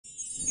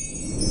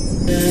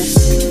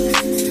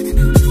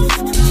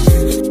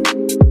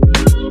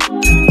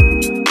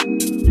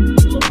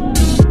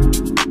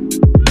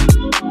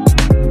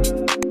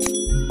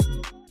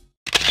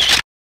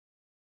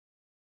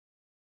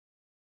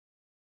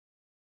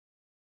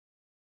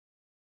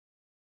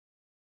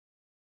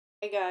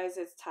Hey guys,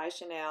 it's Ty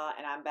Chanel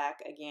and I'm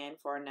back again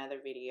for another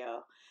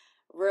video.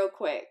 Real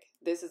quick,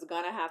 this is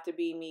gonna have to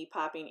be me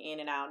popping in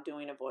and out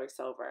doing a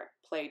voiceover.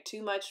 Played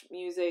too much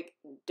music,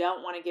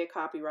 don't want to get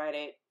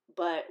copyrighted,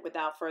 but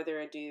without further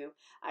ado,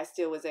 I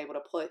still was able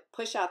to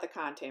push out the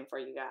content for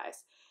you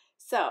guys.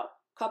 So,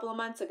 a couple of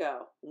months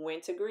ago,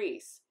 went to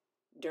Greece.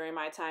 During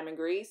my time in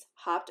Greece,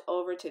 hopped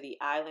over to the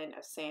island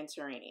of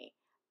Santorini.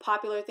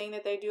 Popular thing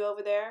that they do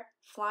over there,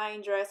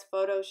 flying dress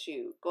photo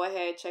shoot. Go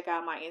ahead, check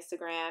out my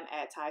Instagram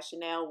at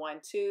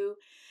TyChanel12.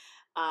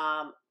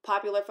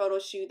 Popular photo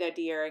shoot that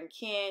De'Ara and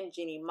Ken,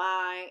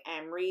 GivaMy,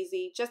 and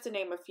Reezy, just to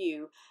name a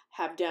few,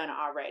 have done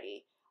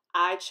already.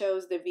 I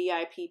chose the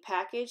VIP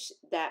package.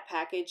 That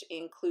package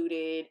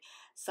included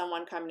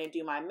someone coming to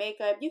do my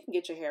makeup. You can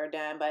get your hair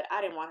done, but I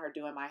didn't want her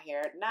doing my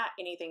hair. Not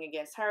anything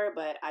against her,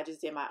 but I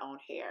just did my own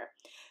hair.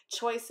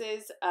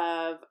 Choices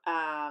of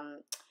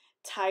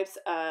types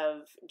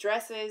of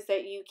dresses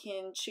that you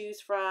can choose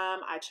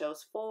from. I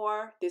chose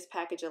 4. This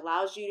package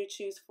allows you to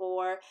choose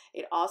 4.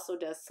 It also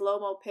does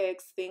slow-mo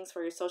pics, things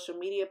for your social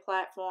media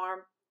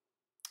platform,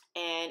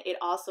 and it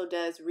also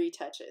does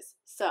retouches.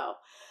 So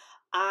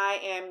I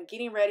am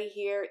getting ready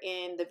here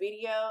in the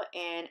video,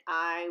 and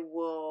I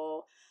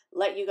will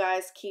let you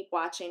guys keep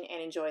watching and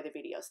enjoy the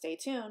video. Stay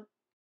tuned.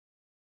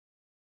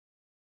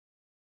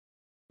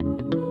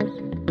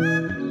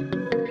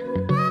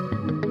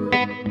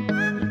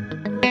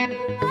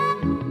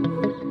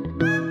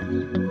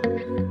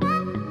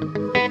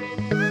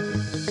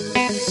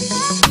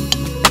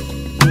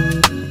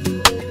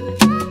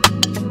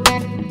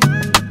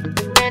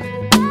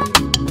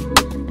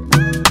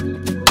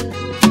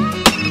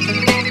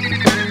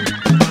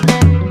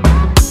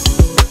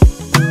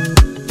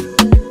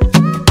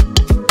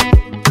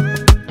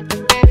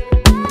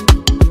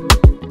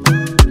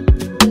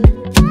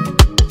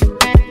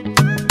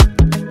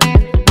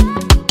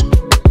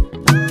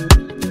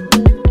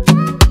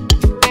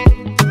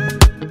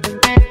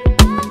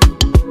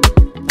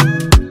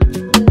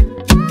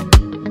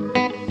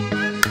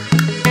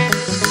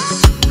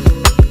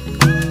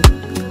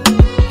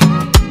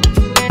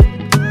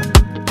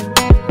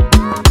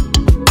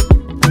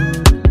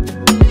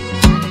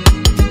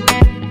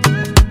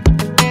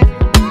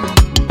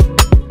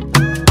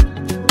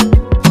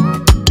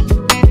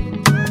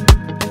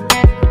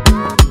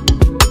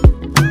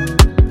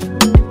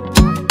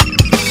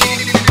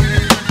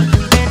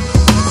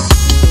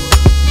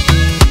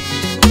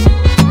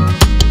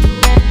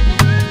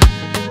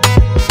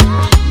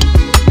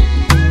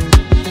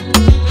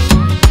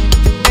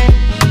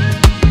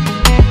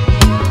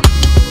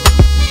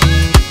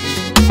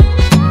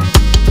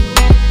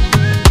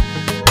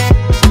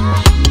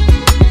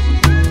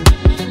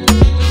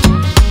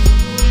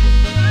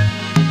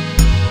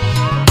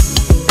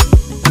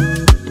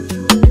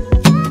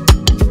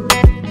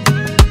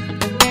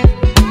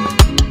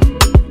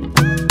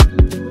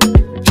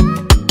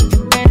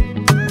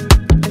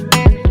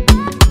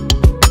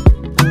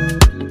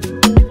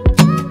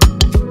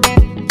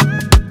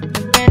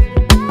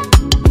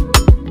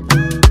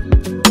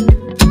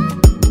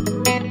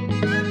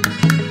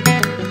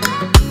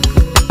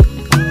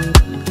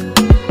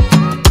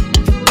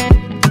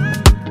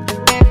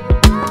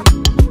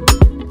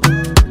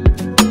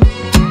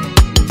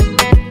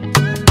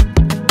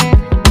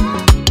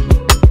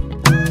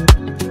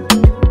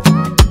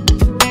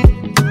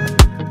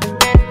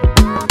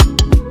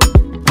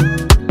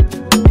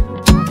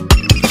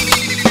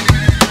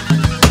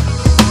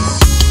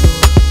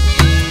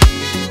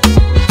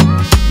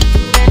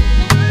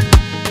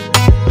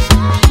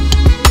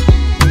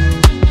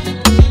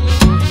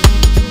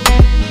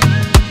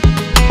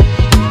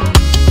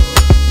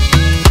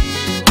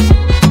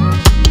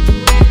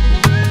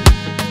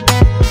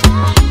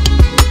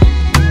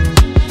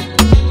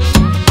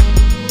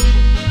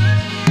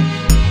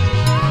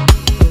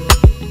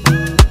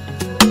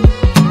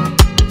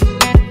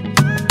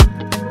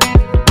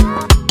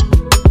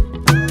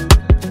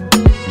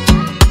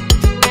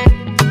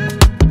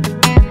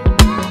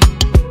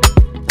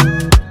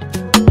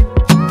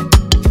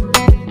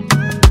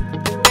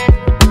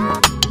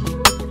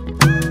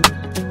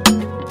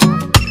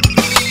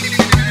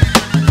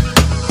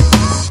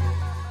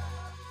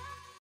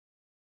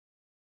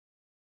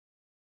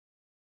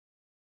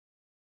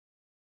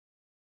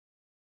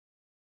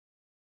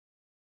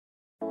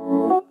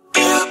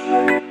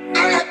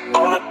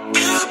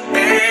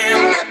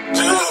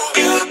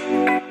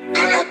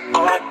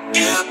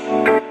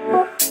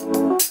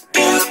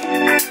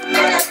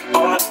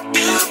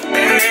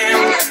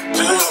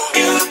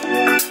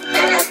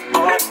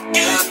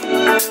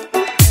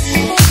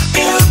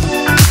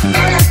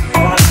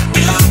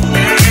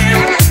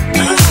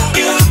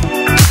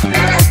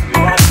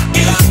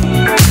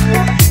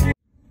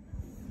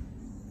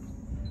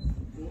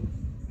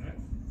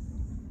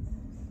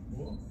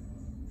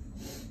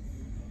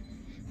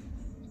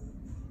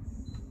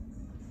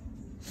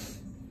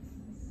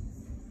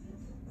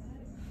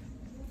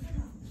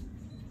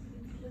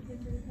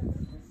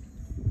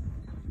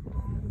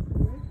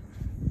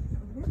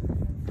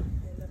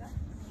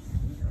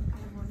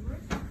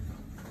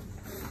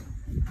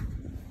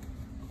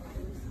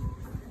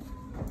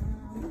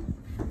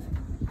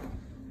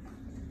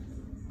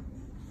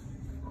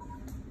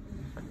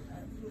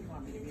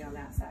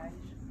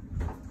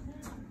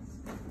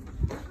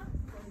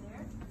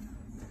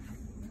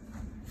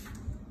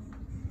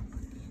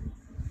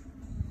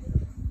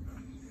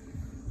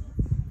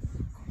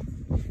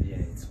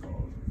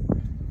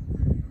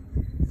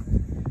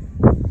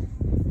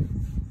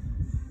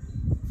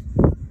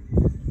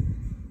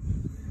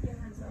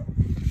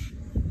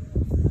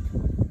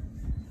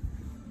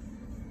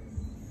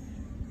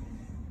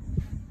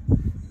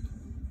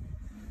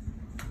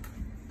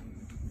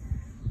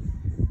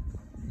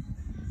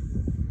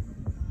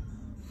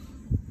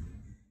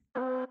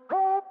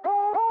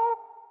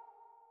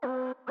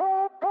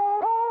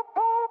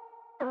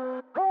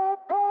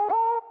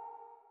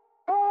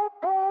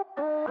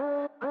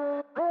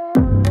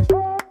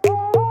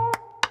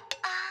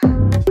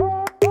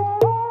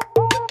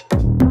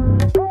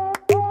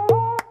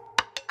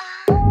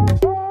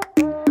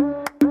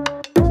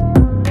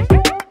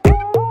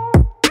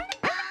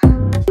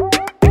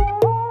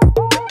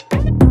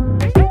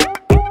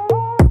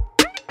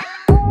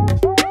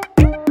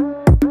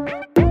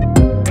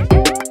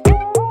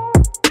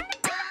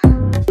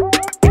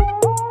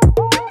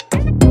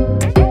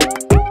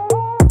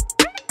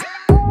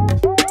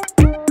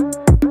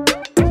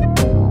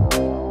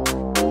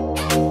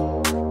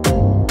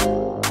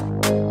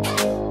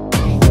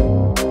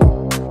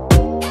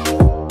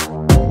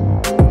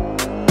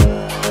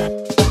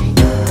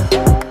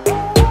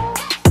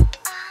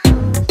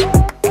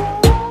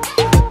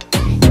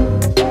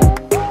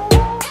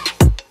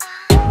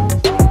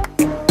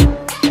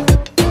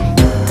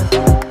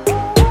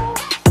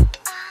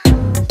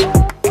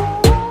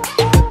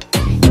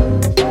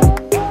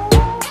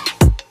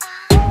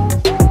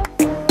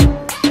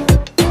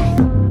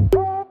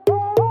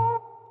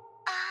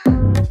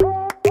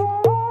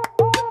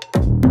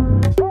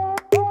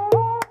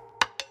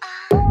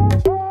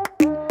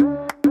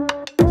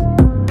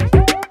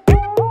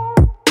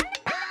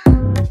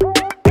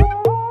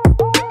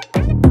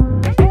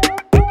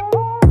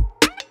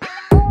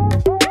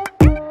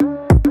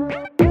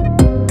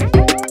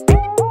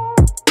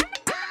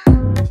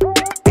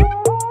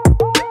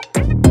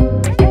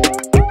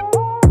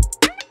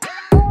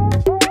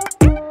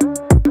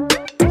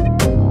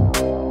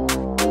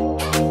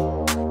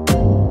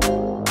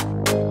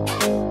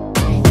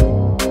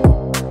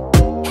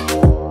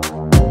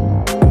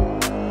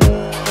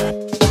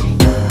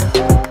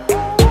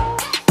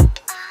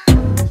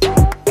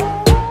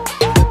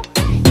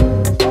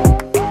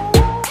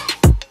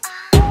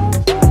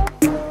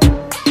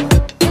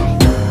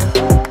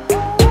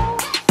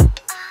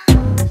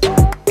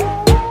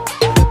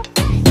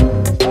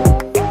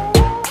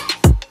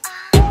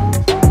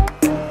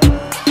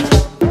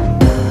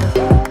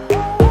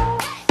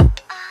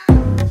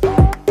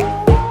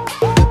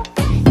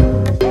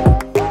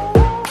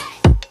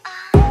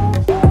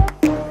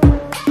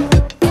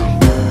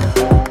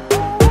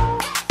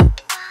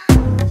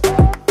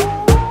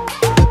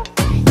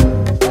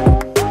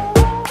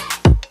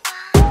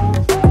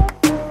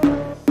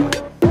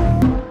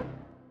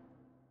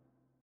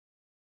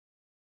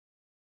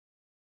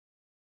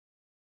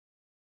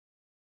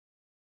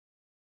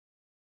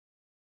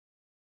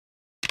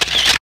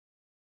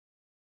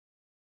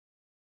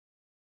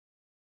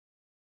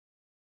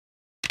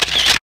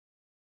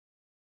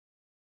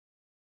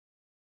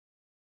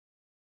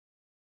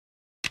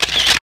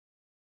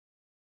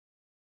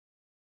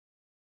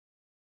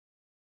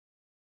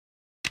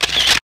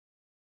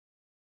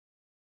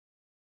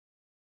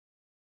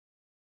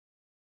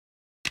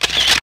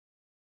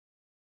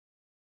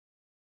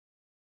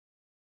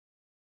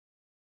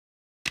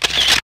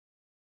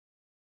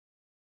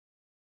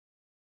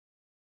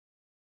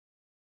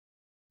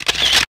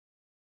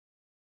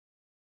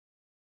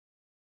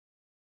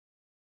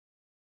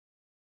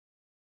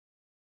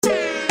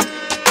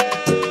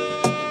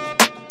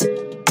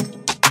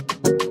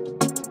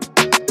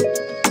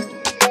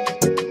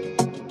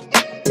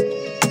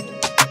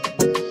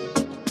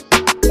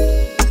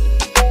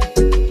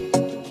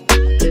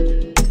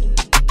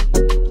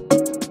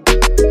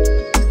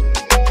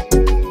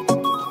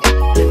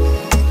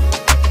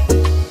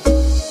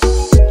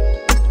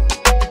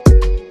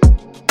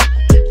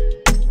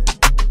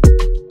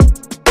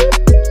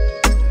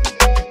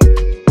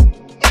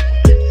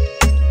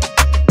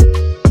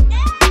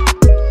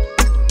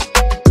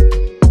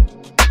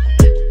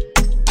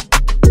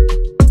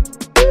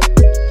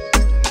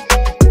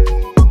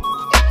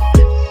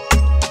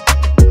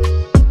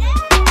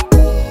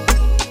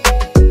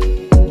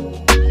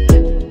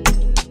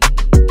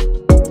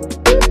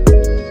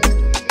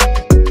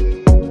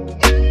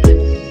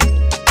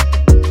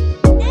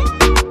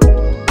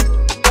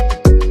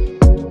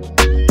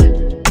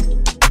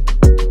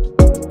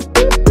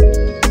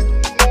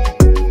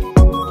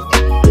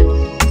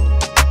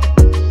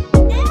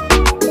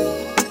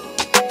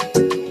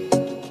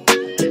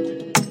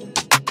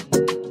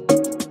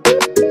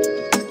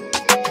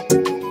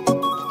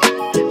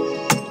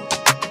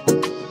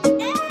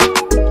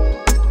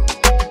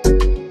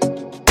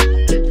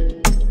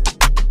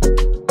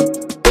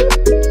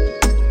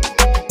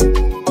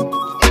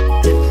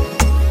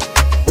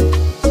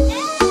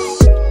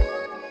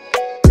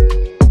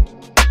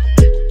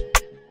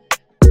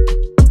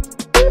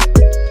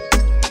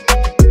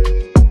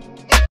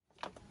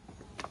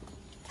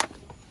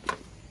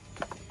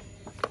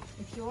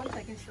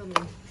 can show me.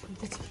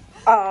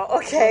 Oh,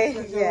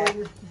 okay. Yeah.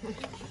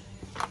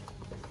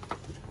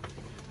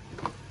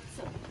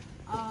 So,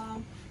 I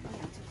have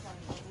to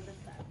climb over the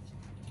fence.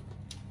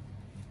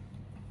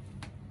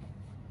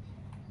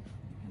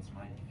 It's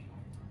mine if you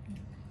want.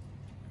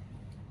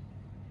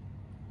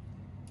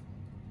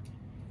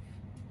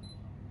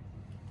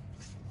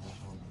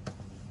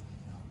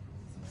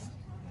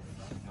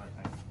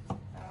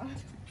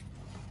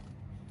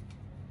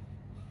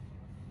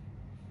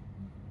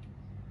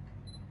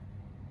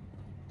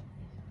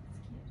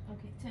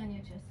 Okay, turn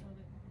your chest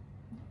over.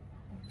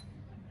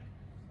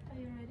 Are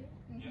you ready?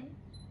 Yeah. Okay.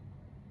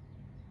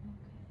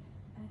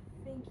 I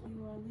think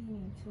you are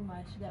leaning too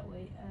much that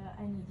way.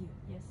 I need you.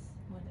 Yes,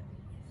 more that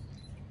way.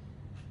 Yes.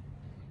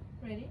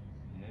 Ready?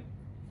 Yeah.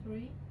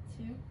 3,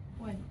 2,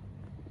 1.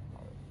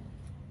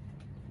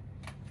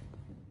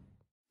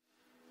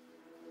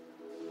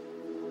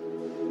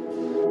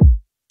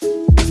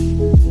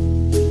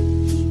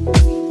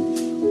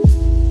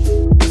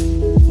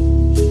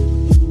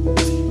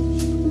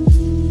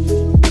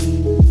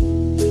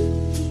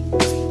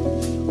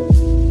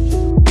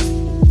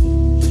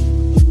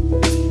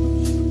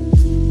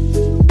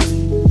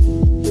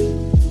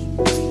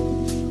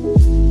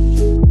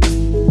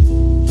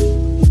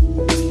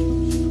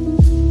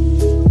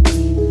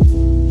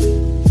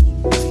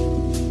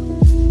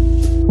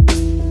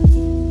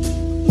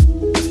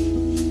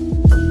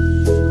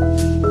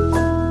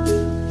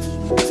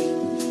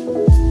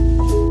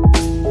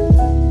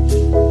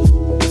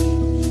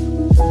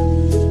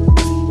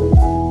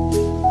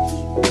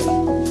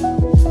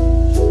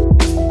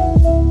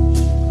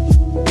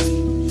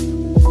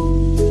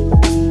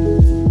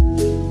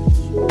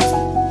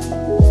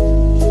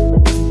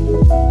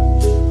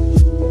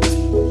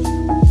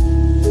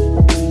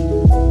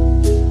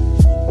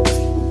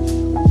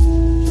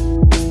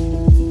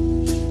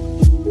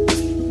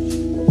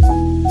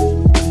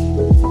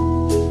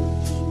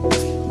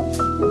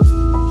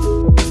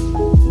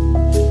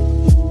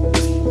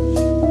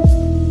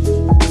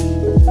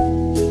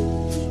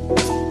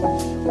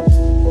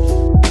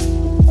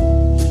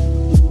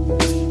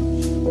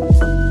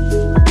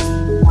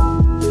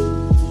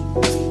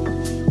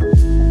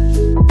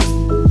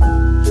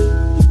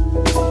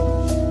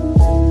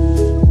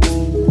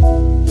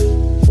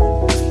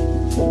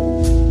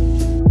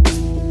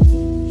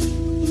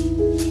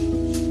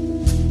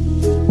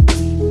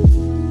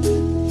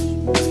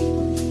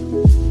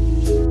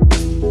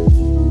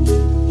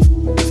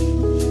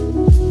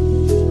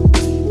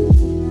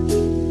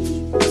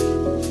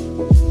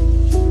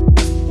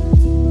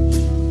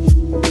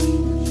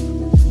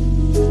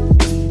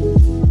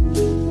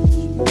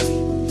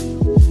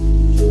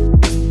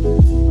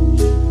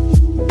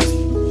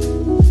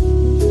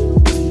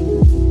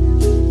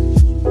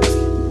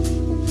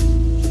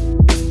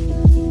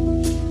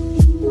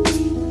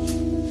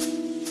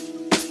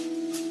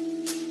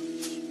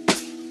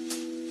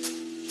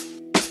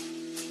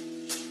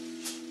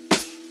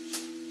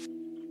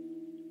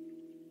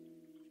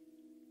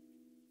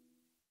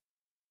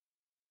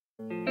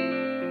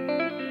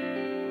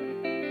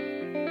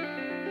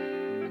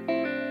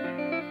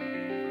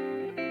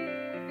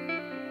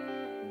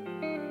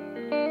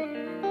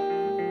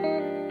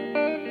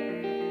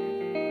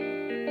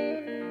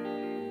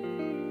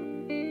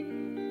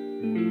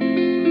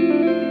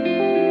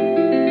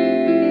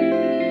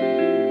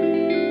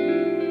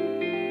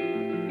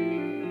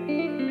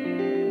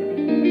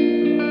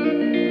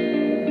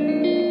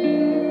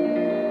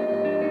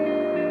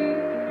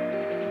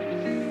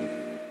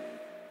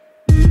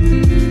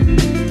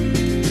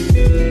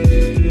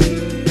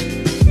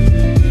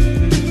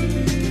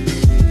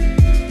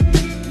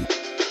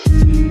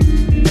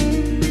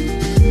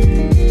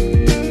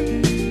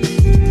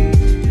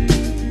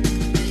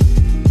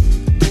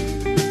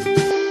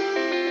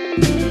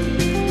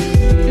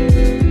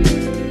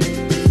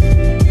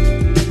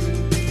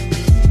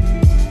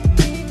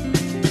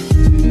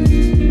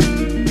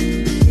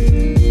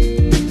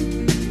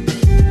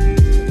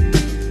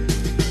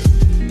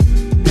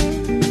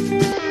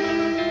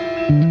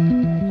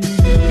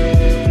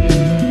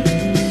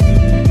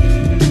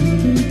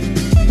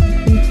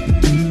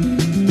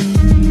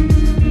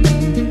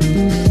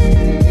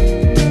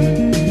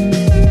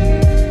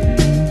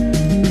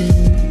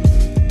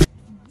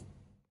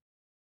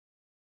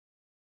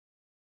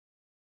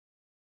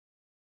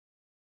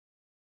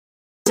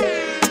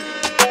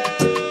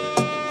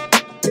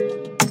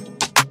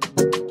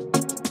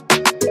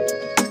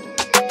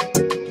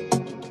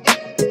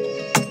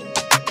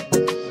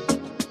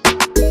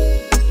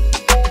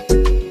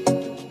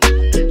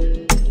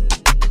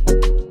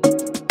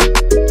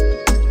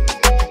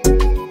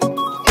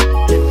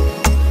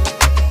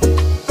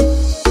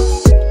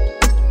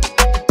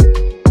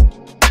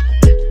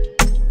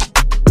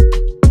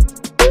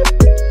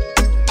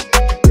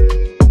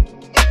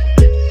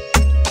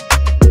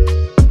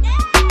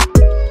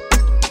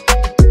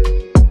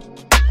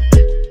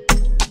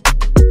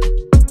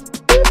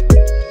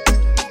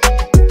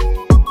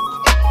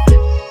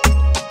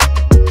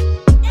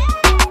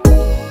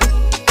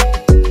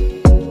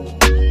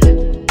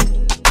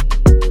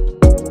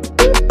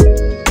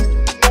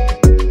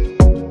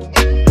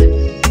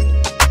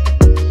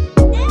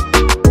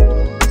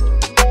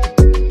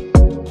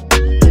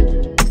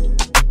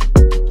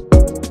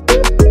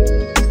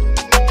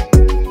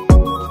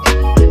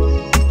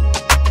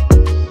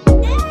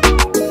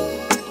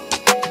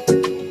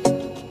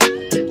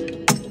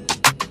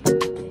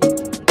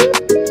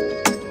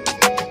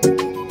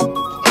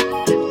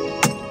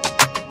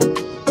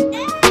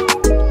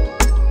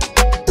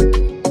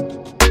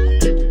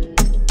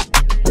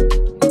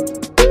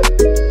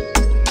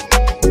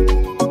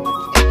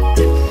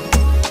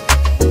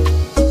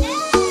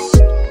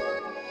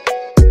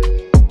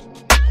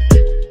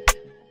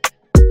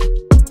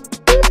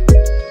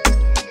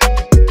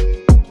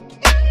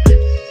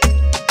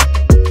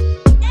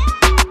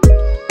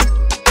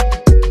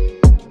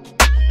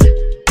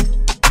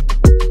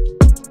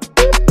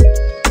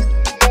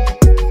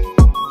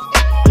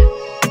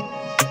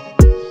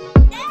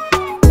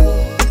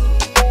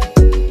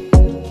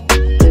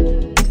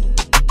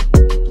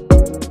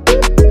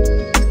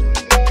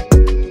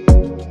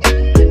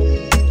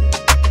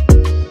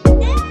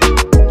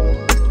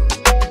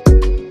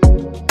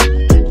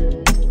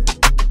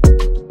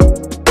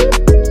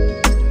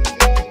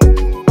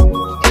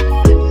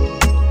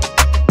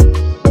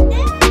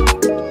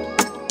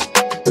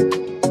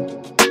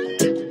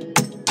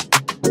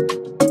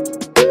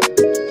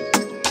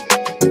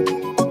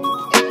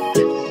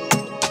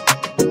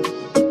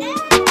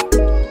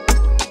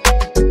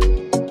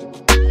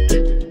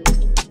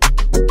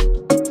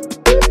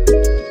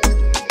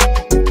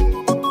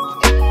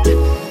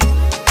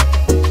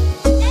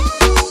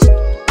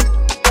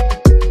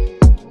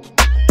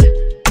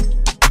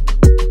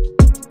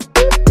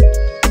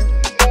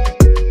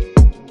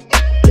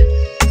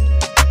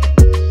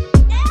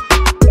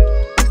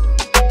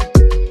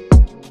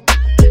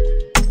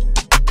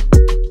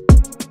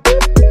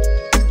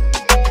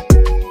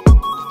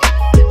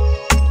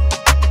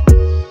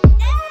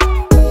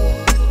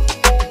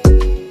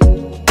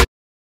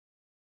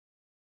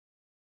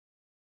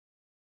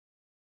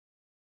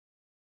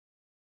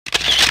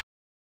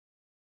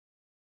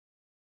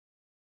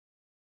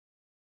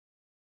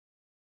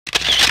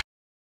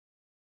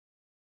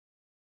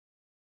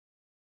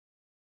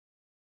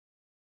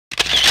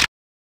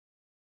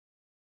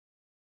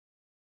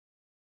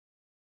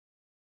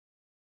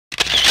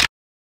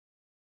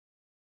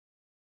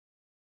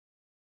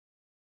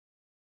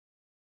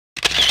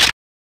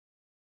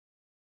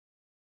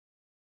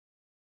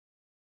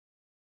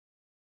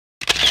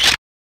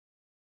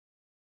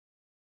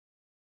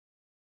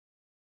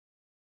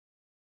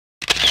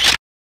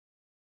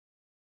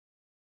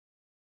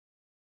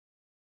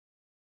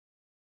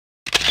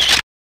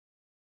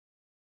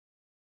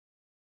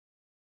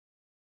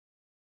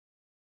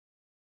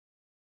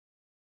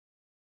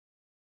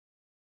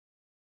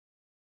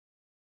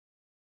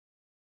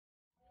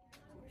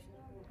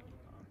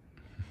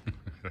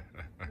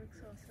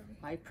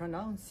 I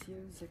pronounce you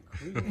the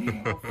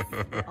queen of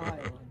the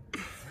island.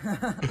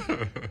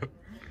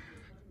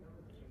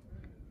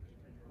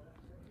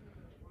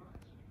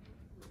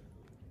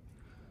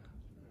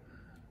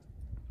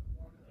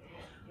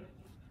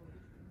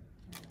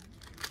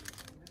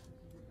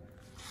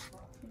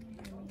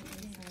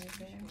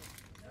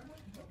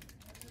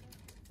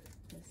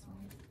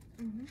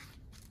 Mm-hmm.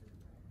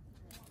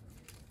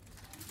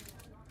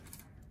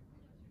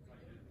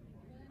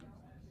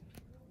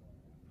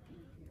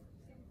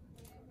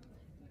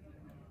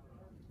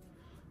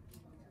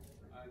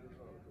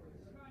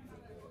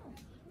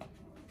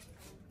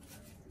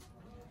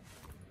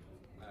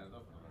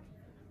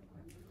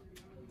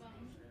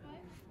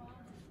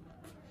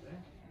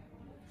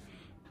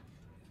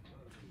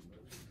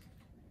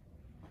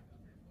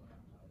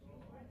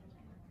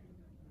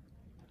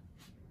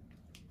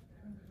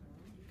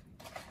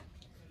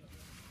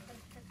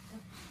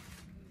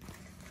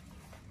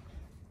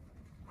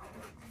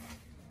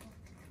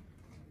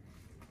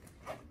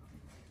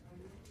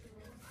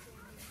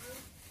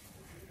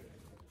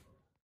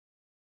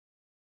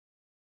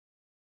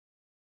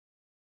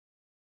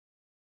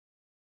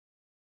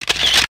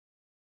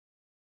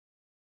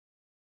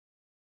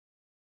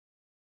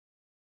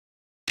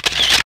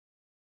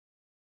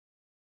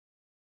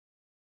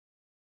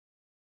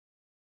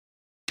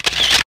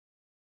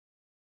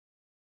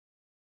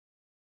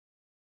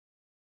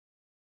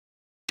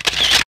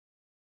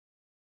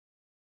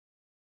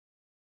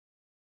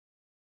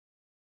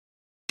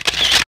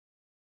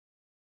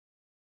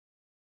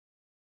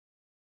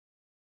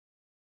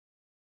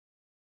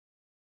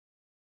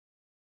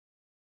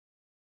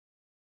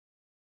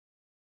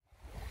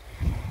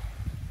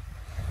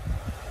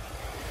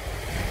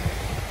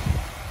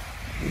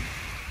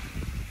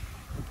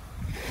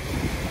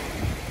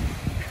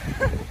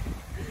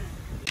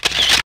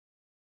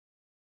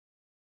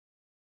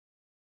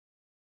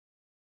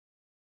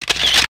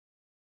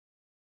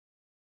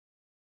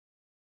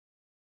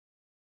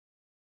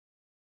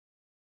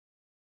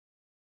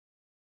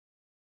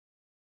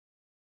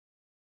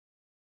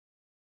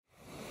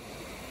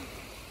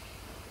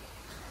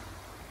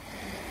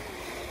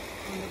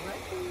 On the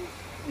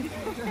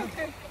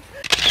right?